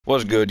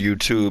What's good,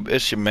 YouTube?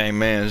 It's your main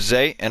man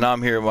Zay, and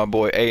I'm here with my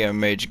boy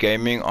AMH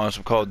Gaming on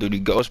some Call of Duty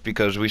Ghosts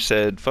because we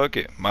said, fuck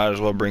it, might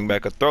as well bring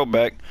back a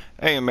throwback.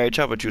 AMH,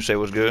 how about you say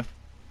what's good?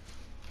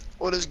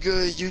 What is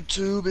good,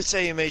 YouTube? It's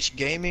AMH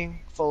Gaming.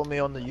 Follow me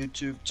on the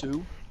YouTube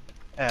too,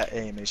 at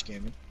AMH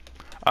Gaming.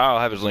 I'll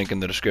have his link in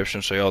the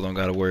description so y'all don't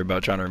gotta worry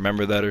about trying to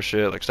remember that or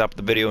shit. Like, stop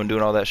the video and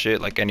doing all that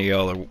shit. Like, any of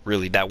y'all are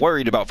really that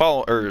worried about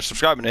following or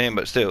subscribing to him,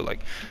 but still, like,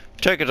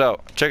 check it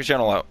out. Check his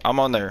channel out. I'm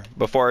on there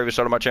before I even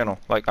started my channel.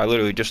 Like, I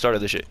literally just started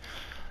this shit.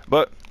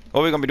 But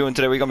what we're gonna be doing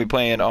today, we're gonna be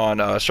playing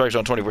on Strike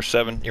Zone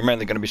 24/7. You're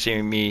mainly gonna be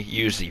seeing me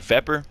use the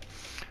Vepr.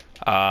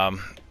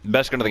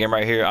 Best gun of the game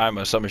right here. I'm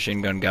a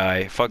submachine gun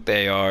guy. Fuck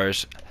the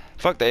ARs.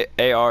 Fuck the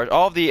ARs.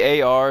 All of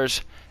the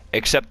ARs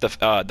except the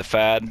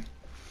FAD.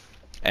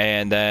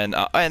 And then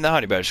and the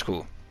honey badge is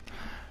cool.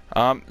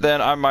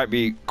 Then I might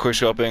be quick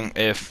scoping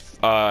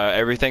if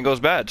everything goes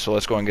bad. So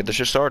let's go and get this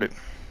shit started.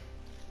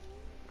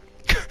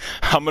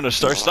 I'm gonna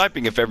start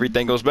sniping if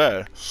everything goes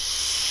bad.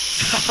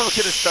 I'm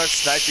gonna start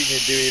sniping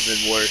and do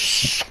even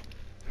worse.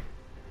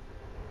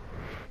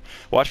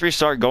 Watch me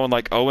start going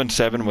like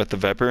 0-7 with the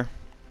Vepr.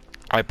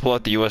 I pull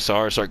out the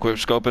USR, start quick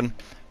scoping,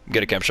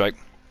 get a camp strike.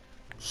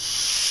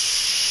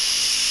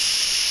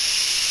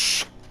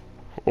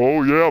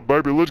 Oh yeah,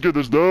 baby, let's get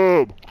this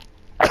dub.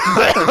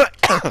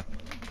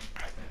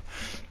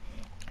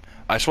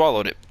 I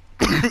swallowed it.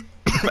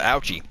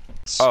 Ouchie.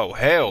 Oh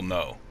hell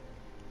no.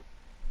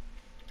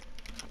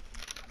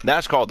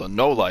 That's called a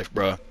no life,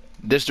 bro.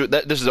 This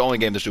is the only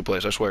game this dude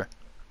plays, I swear.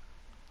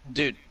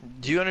 Dude,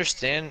 do you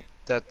understand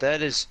that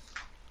that is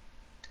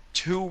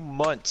 2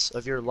 months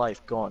of your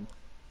life gone?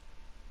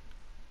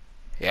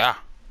 Yeah.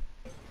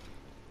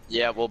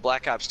 Yeah, well,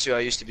 Black Ops 2,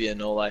 I used to be a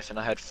no life, and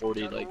I had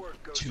 40 like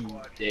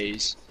 2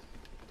 days.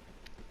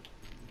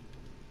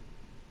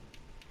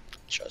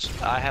 Trust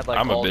me, I had like.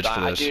 I'm a bitch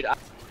for this. Dude,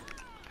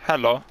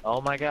 Hello.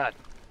 oh my god.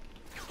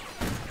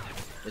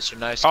 Mr.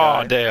 Nice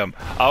Guy. Oh damn!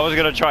 I was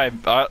gonna try,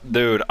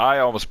 dude. I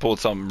almost pulled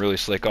something really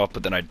slick off,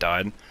 but then I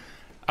died.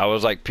 I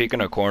was like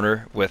peeking a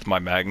corner with my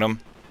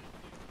Magnum.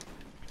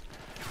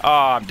 Oh,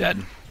 I'm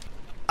dead.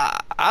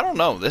 I don't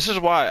know. This is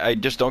why I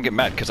just don't get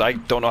mad, because I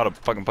don't know how to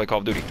fucking play Call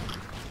of Duty.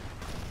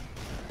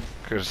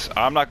 Because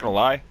I'm not gonna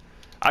lie,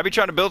 I be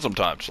trying to build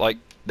sometimes. Like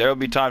there'll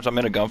be times I'm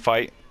in a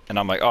gunfight and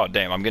I'm like, oh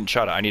damn, I'm getting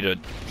shot at. I need to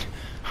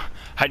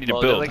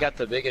build. We got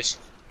the biggest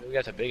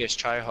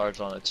tryhards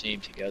on the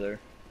team together.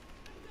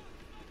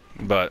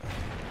 But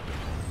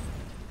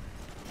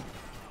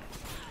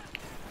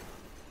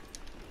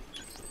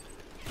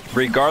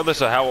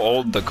regardless of how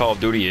old the Call of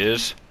Duty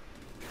is,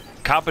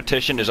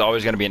 competition is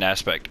always going to be an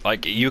aspect.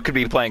 Like, you could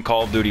be playing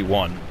Call of Duty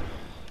 1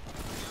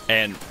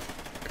 and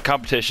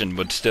competition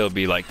would still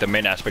be like the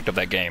main aspect of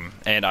that game.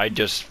 And I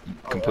just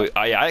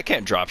I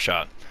can't drop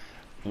shot.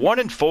 1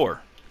 in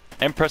 4.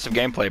 Impressive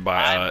gameplay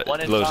by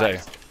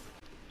Lose.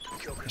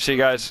 See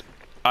guys,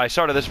 I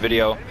started this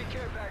video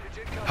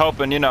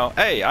hoping, you know,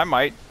 hey, I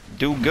might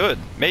do good,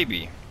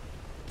 maybe.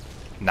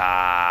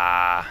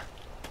 Nah.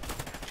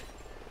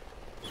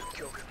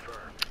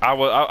 I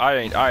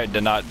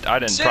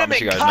didn't promise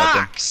you guys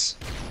COCKS.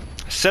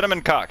 nothing.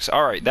 Cinnamon COCKS.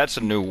 All right, that's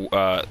a new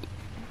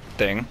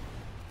thing.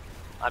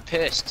 I'm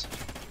pissed.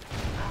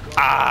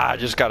 I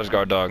just got his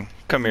guard dog.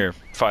 Come here,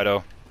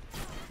 Fido.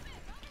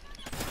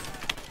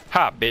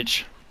 Ha,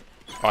 bitch.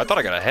 Oh, I thought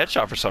I got a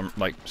headshot for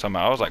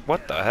somehow. I was like,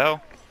 what the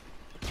hell?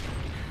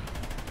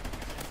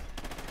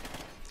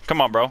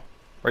 Come on, bro.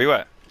 Where you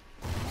at?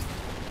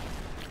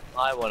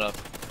 I wanna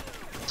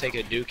take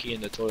a dookie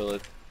in the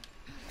toilet.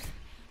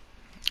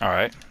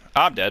 Alright.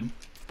 I'm dead.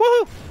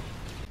 Woohoo!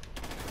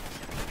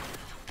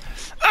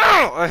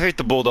 Oh! I hate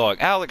the bulldog.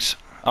 Alex!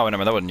 Oh, never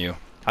mind, that wasn't you.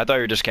 I thought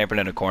you were just camping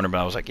in a corner, but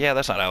I was like, yeah,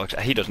 that's not Alex.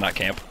 He does not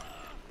camp.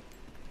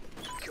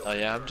 Oh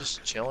yeah, I'm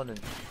just chilling and...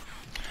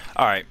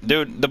 Alright,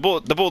 dude, the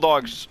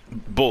bulldog's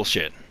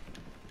bullshit.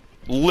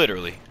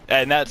 Literally.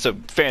 And that's a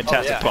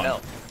fantastic pun.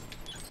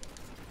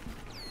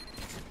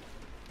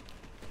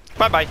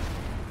 Bye-bye.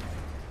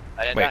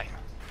 I didn't Wait. die.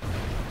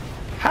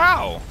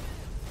 How?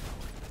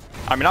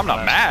 I mean, I'm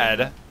not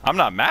mad. I'm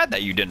not mad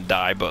that you didn't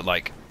die, but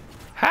like,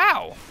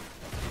 how?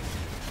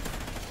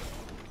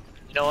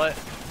 You know what?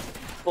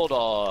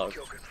 Bulldog.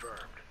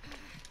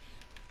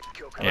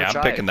 Yeah,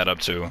 I'm picking that up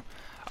too.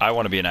 I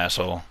want to be an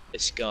asshole.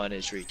 This gun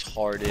is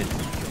retarded.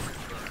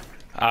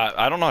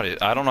 I don't know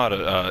how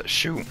to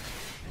shoot.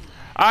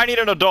 I need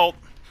an adult.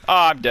 Oh,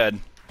 I'm dead.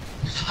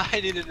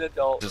 I need an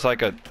adult. It's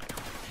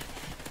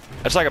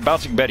like a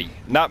bouncing Betty.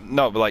 No,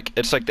 but like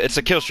it's a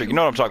kill streak. You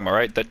know what I'm talking about,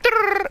 right?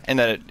 And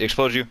then it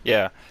explodes you.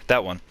 Yeah,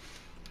 that one.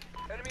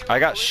 I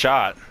got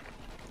shot,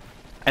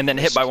 and then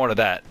hit by one of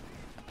that.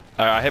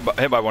 I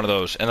hit by one of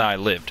those, and then I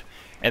lived.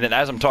 And then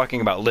as I'm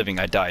talking about living,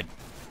 I died.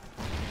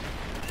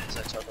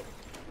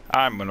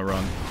 I'm gonna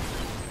run.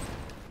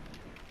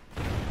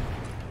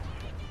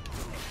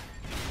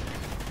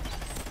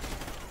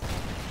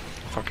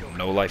 Fucking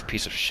no life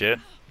piece of shit.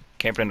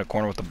 Camping in the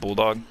corner with the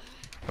bulldog.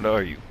 What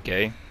are you,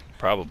 gay?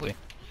 Probably.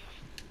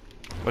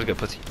 What's good,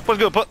 pussy? What's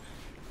good, put?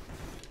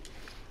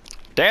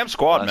 Damn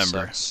squad That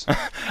member. sucks.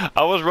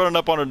 I was running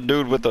up on a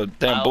dude with a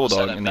damn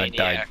bulldog and I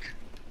died.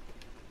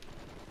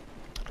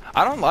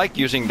 I don't like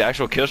using the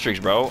actual kill streaks,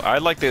 bro. I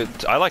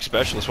like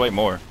specialists way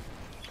more.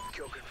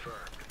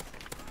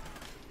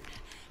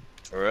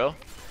 For real?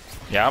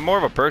 Yeah, I'm more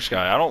of a perks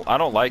guy. I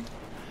don't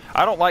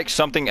like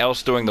something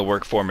else doing the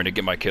work for me to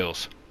get my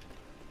kills.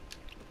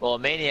 Well, a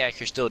maniac,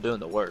 you're still doing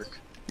the work.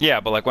 Yeah,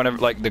 but like whenever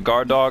like the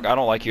guard dog, I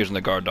don't like using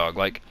the guard dog.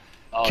 Like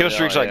kill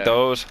streaks like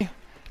those.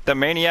 The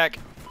maniac.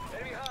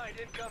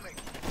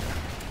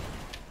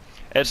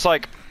 It's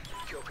like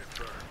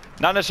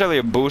not necessarily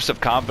a boost of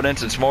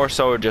confidence. It's more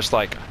so just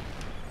like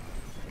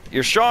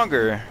you're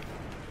stronger,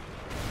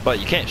 but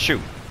you can't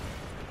shoot.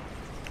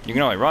 You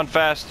can only run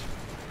fast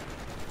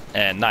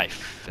and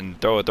knife and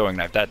throw a throwing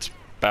knife. That's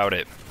about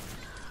it.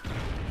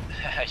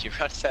 You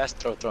run fast,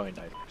 throw a throwing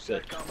knife.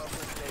 Good.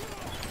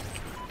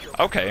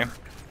 Okay.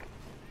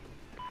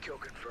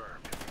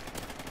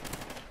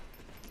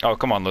 Oh,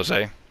 come on, Lose.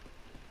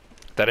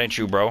 That ain't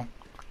you, bro.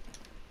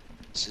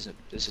 This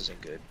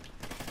isn't good.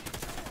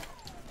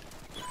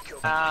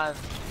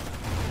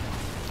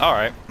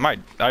 Alright,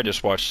 I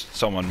just watched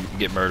someone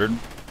get murdered.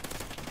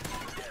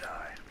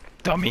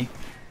 Dummy.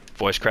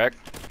 Voice crack.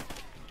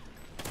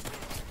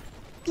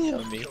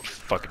 Dummy.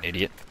 Fucking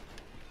idiot.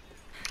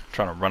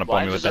 Trying to run up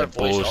on me with that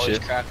bullshit. Why does our voice always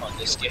crack on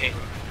this game?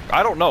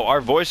 I don't know. Our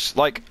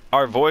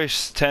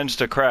voice tends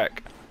to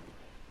crack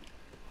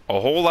a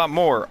whole lot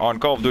more on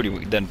Call of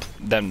Duty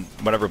than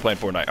whenever playing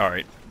Fortnite.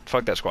 Alright.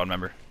 Fuck that squad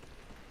member.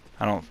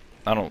 I don't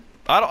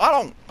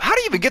how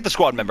do you even get the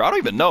squad member? I don't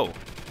even know.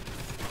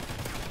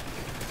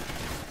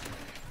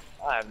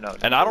 I have no.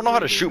 And I don't know how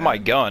to shoot my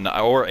gun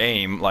or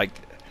aim. Like,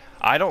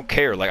 I don't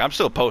care. Like, I'm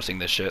still posting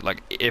this shit.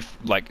 Like,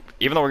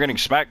 even though we're getting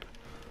smacked,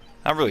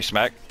 I'm really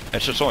smacked.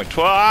 It's just only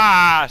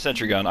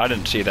sentry gun. I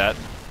didn't see that.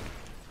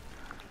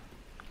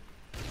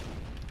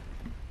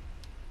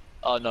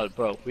 Oh no,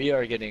 bro, we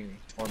are getting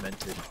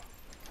tormented.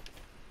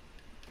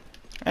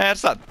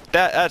 It's not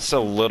that. That's a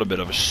little bit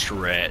of a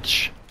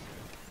stretch.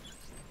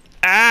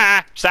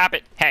 Stop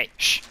it. Hey,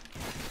 shh.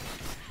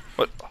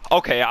 But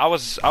okay, I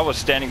was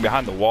standing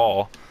behind the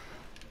wall.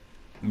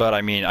 But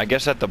I mean, I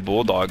guess that the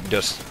bulldog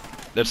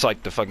it's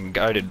like the fucking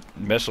guided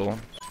missile.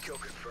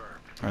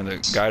 Or the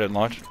guided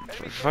launch.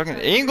 Fucking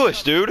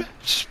English, dude.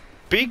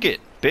 Speak it,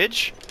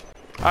 bitch.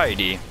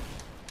 ID.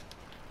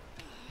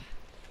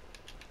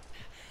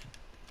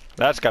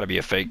 That's gotta be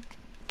a fake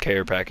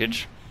care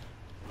package.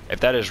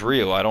 If that is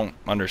real, I don't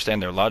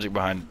understand their logic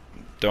behind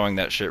throwing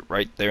that shit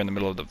right there in the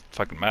middle of the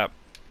fucking map.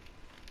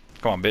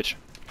 Come on, bitch.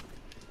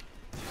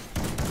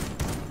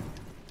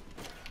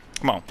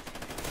 Come on.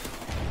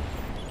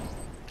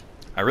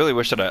 I really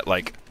wish that I,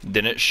 like,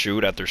 didn't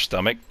shoot at their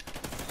stomach.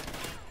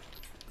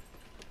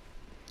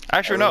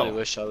 Actually, I really no.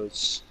 wish I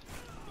was.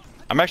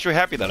 I'm actually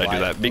happy that I do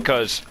that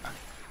because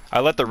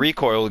I let the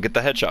recoil get the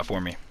headshot for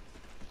me.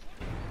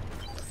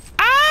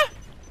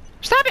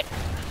 Stop it!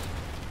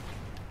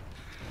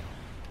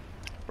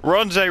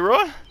 Run, Zay,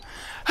 run!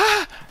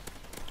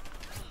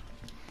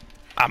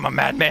 I'm a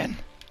madman.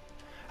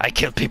 I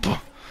kill people.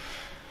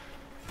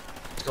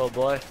 Let's go,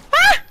 boy.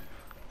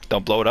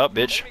 Don't blow it up,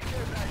 bitch.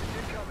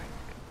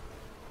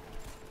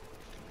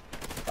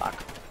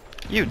 Fuck.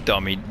 You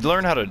dummy.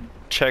 Learn how to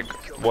check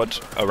what's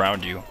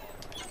around you.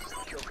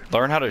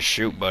 Learn how to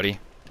shoot, buddy.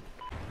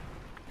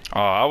 Oh,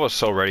 I was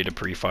so ready to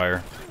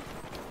pre-fire.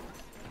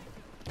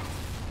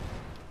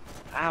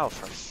 Ow,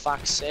 for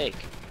fuck's sake.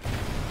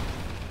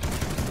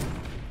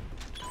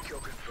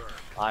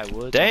 I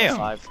would.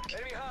 Damn.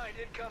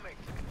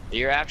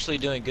 You're actually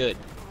doing good.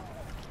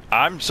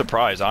 I'm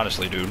surprised,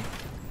 honestly, dude.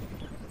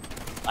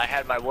 I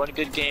had my one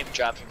good game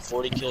dropping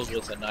 40 kills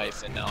with a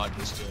knife, and now I'm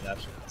just doing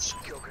absolute shit.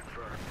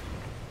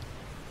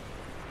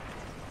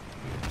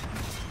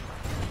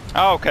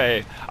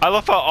 Okay, I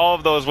love how all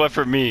of those went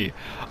for me.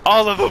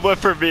 All of them went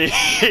for me.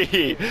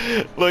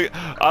 Look,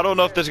 I don't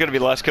know if this is gonna be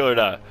the last kill or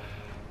not.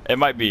 It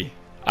might be.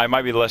 I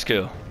might be the last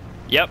kill.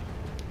 Yep.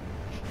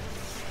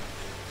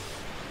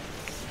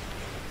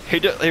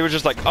 He was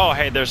just like, oh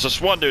hey, there's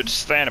this one dude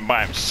standing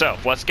by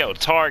himself. Let's go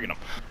target him.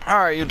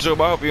 Alright,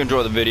 YouTube, I hope you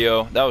enjoyed the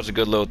video. That was a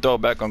good little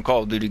throwback on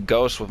Call of Duty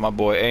Ghosts with my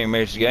boy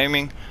AMH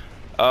Gaming.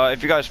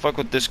 If you guys fuck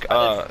with this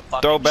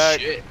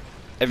throwback,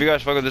 if you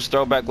guys fuck with this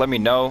throwback, let me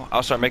know.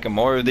 I'll start making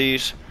more of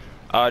these.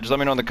 Just let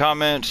me know in the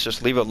comments.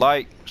 Just leave a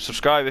like,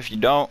 subscribe if you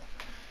don't,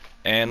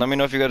 and let me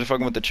know if you guys are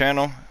fucking with the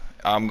channel.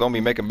 I'm gonna be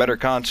making better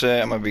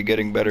content. I'm gonna be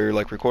getting better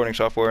like recording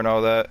software and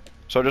all that.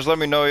 So just let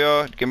me know,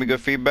 y'all. Give me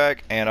good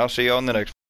feedback, and I'll see y'all in the next.